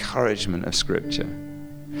 the encouragement of Scripture.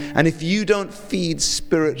 And if you don't feed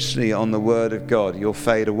spiritually on the Word of God, you'll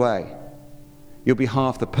fade away. You'll be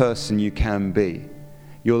half the person you can be.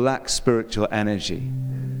 You'll lack spiritual energy.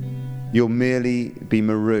 You'll merely be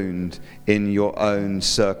marooned in your own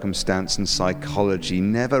circumstance and psychology,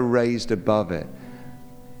 never raised above it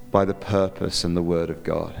by the purpose and the Word of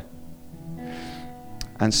God.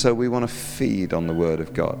 And so we want to feed on the Word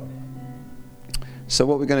of God. So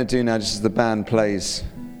what we're going to do now, just as the band plays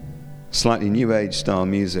slightly new age style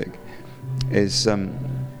music, is can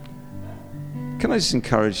I just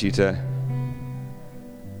encourage you to...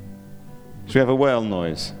 Should we have a whale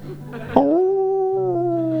noise?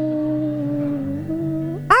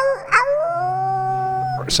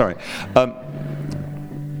 Sorry.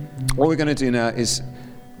 What we're going to do now is,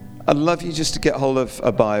 I'd love you just to get hold of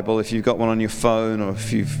a Bible, if you've got one on your phone, or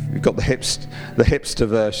if you've got the hipster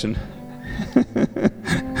version.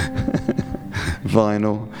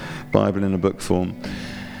 Vinyl, Bible in a book form.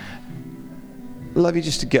 I'd love you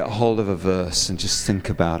just to get hold of a verse and just think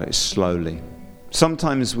about it slowly.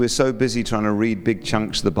 Sometimes we're so busy trying to read big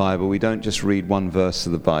chunks of the Bible, we don't just read one verse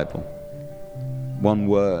of the Bible. One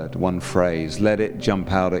word, one phrase, let it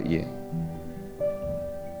jump out at you.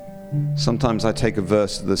 Sometimes I take a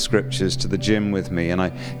verse of the scriptures to the gym with me, and I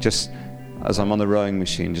just, as I'm on the rowing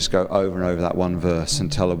machine, just go over and over that one verse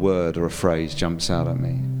until a word or a phrase jumps out at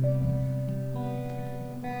me.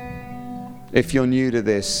 If you're new to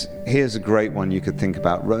this, here's a great one you could think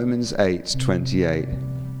about. Romans 8:28.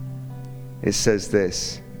 It says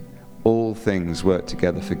this: all things work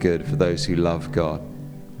together for good for those who love God.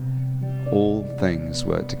 All things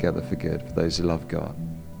work together for good for those who love God.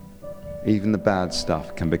 Even the bad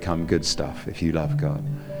stuff can become good stuff if you love God.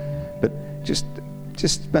 But just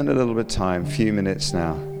spend a little bit of time, a few minutes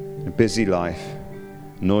now. A busy life,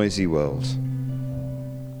 noisy world.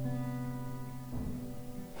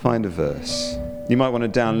 Find a verse. You might want to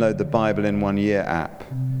download the Bible in 1 Year app.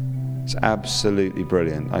 It's absolutely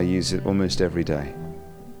brilliant. I use it almost every day.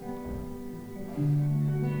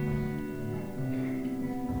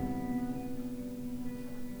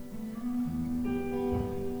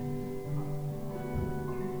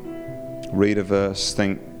 Read a verse,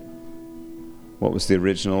 think, what was the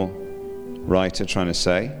original writer trying to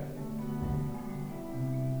say?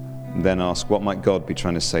 And then ask, what might God be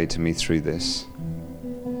trying to say to me through this?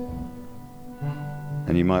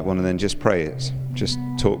 And you might want to then just pray it. Just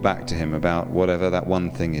talk back to him about whatever that one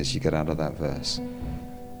thing is you get out of that verse.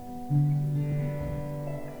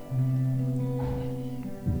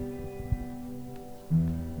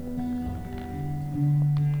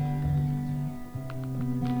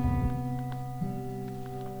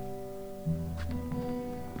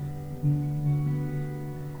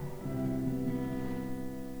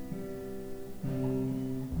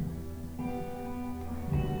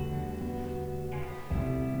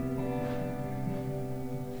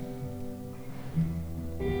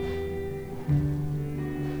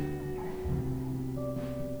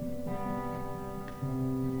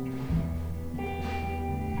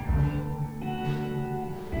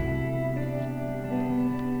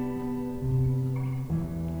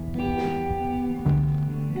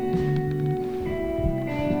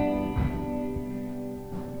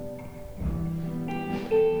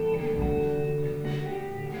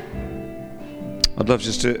 I'd love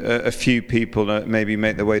just a few people to maybe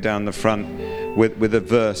make their way down the front with a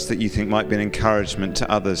verse that you think might be an encouragement to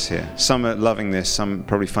others here. Some are loving this, some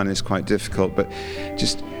probably find this quite difficult, but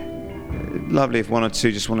just lovely if one or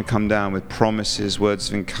two just want to come down with promises, words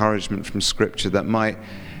of encouragement from Scripture that might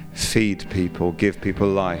feed people, give people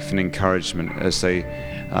life and encouragement as they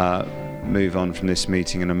move on from this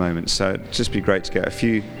meeting in a moment. So it'd just be great to get a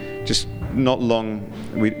few, just not long,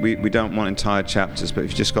 we don't want entire chapters, but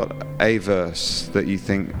if you've just got a verse that you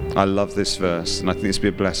think, I love this verse and I think this would be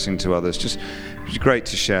a blessing to others, just it'd be great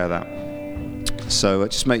to share that. So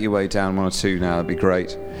just make your way down, one or two now, it'd be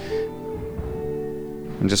great.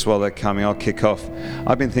 And just while they're coming, I'll kick off.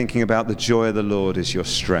 I've been thinking about the joy of the Lord is your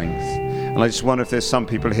strength. And I just wonder if there's some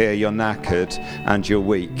people here, you're knackered and you're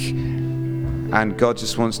weak. And God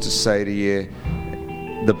just wants to say to you,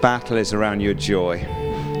 the battle is around your joy.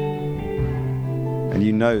 And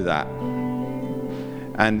you know that.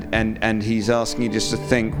 And he's asking you just to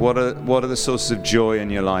think, what are the sources of joy in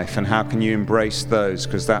your life and how can you embrace those?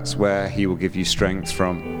 Because that's where he will give you strength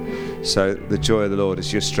from. So the joy of the Lord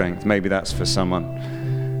is your strength. Maybe that's for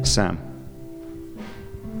someone. Sam.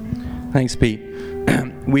 Thanks, Pete.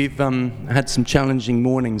 We've had some challenging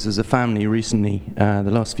mornings as a family recently, the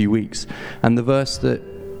last few weeks. And the verse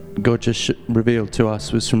that God just revealed to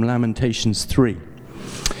us was from Lamentations 3.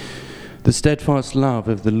 The steadfast love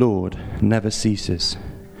of the Lord never ceases.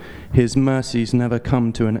 His mercies never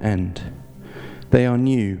come to an end. They are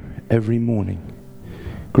new every morning.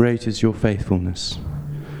 Great is your faithfulness.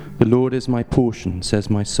 The Lord is my portion,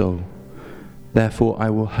 says my soul. Therefore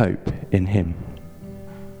I will hope in him.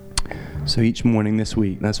 So each morning this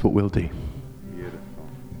week, that's what we'll do. Beautiful.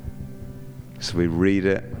 So we read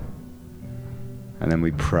it, and then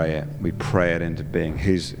we pray it. We pray it into being.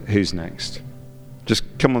 Who's next? Just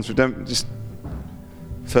come on through. Don't just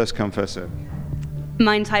first come, first serve.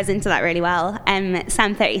 Mine ties into that really well.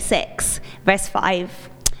 Psalm 36, verse 5.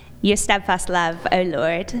 Your steadfast love, O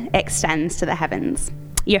Lord, extends to the heavens,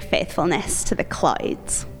 your faithfulness to the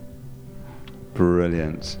clouds.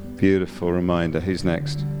 Brilliant. Beautiful reminder. Who's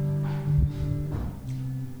next?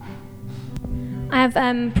 I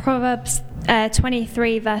have Proverbs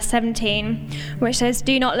 23, verse 17, which says,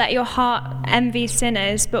 "Do not let your heart envy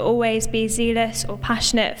sinners, but always be zealous or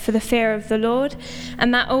passionate for the fear of the Lord."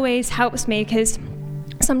 And that always helps me, because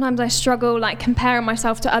sometimes I struggle like comparing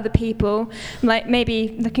myself to other people, like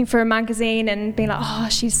maybe looking for a magazine and being like, oh,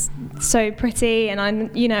 she's so pretty, and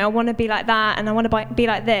I want to be like that, and I want to be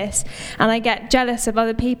like this, and I get jealous of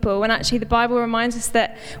other people, when actually the Bible reminds us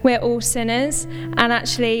that we're all sinners, and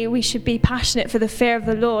actually we should be passionate for the fear of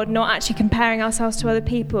the Lord, not actually comparing ourselves to other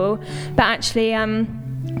people, but actually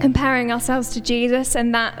comparing ourselves to Jesus,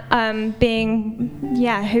 and that being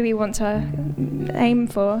who we want to aim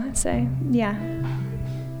for. So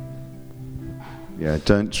Yeah,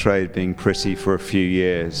 don't trade being pretty for a few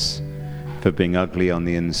years for being ugly on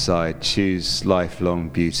the inside. Choose lifelong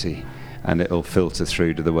beauty, and it'll filter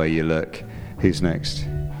through to the way you look. Who's next?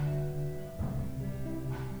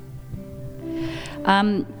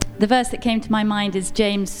 The verse that came to my mind is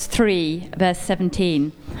James 3, verse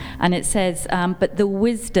 17. And it says, but the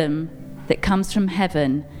wisdom that comes from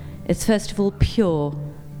heaven is first of all pure,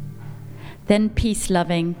 then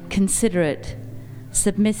peace-loving, considerate,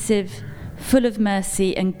 submissive, full of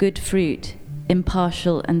mercy and good fruit,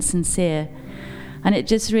 impartial and sincere. And it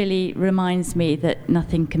just really reminds me that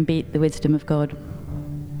nothing can beat the wisdom of God.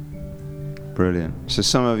 Brilliant. So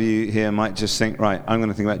some of you here might just think, right, I'm going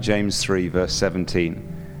to think about James 3, verse 17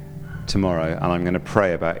 tomorrow, and I'm going to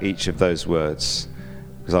pray about each of those words,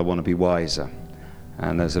 because I want to be wiser.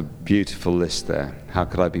 And there's a beautiful list there. How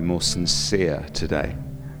could I be more sincere today?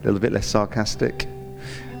 A little bit less sarcastic,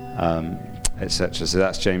 etc. So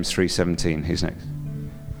that's James 3:17. Who's next?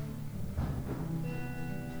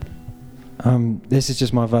 This is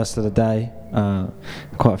just my verse of the day.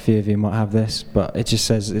 Quite a few of you might have this, but it just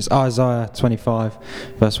says, it's Isaiah 25,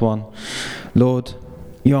 verse 1. Lord,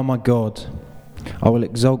 you are my God. I will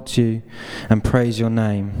exalt you and praise your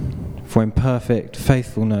name. For in perfect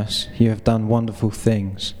faithfulness you have done wonderful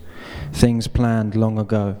things, things planned long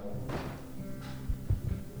ago.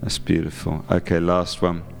 That's beautiful. Okay, last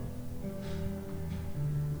one.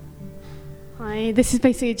 Hi, this is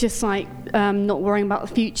basically just like not worrying about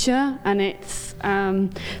the future, and it's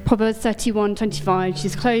Proverbs 31:25.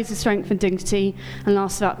 She's clothed with strength and dignity and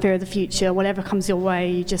laughs without fear of the future. Whatever comes your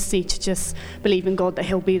way, you just need to just believe in God that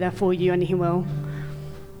He'll be there for you, and He will.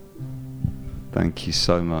 Thank you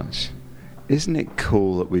so much. Isn't it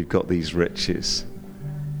cool that we've got these riches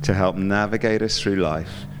to help navigate us through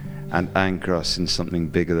life and anchor us in something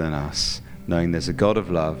bigger than us, knowing there's a God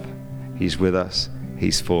of love, He's with us,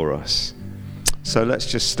 He's for us. So let's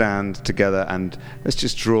just stand together and let's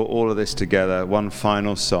just draw all of this together. One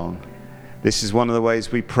final song. This is one of the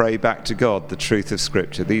ways we pray back to God the truth of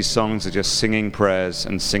Scripture. These songs are just singing prayers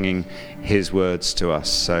and singing His words to us.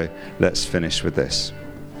 So let's finish with this.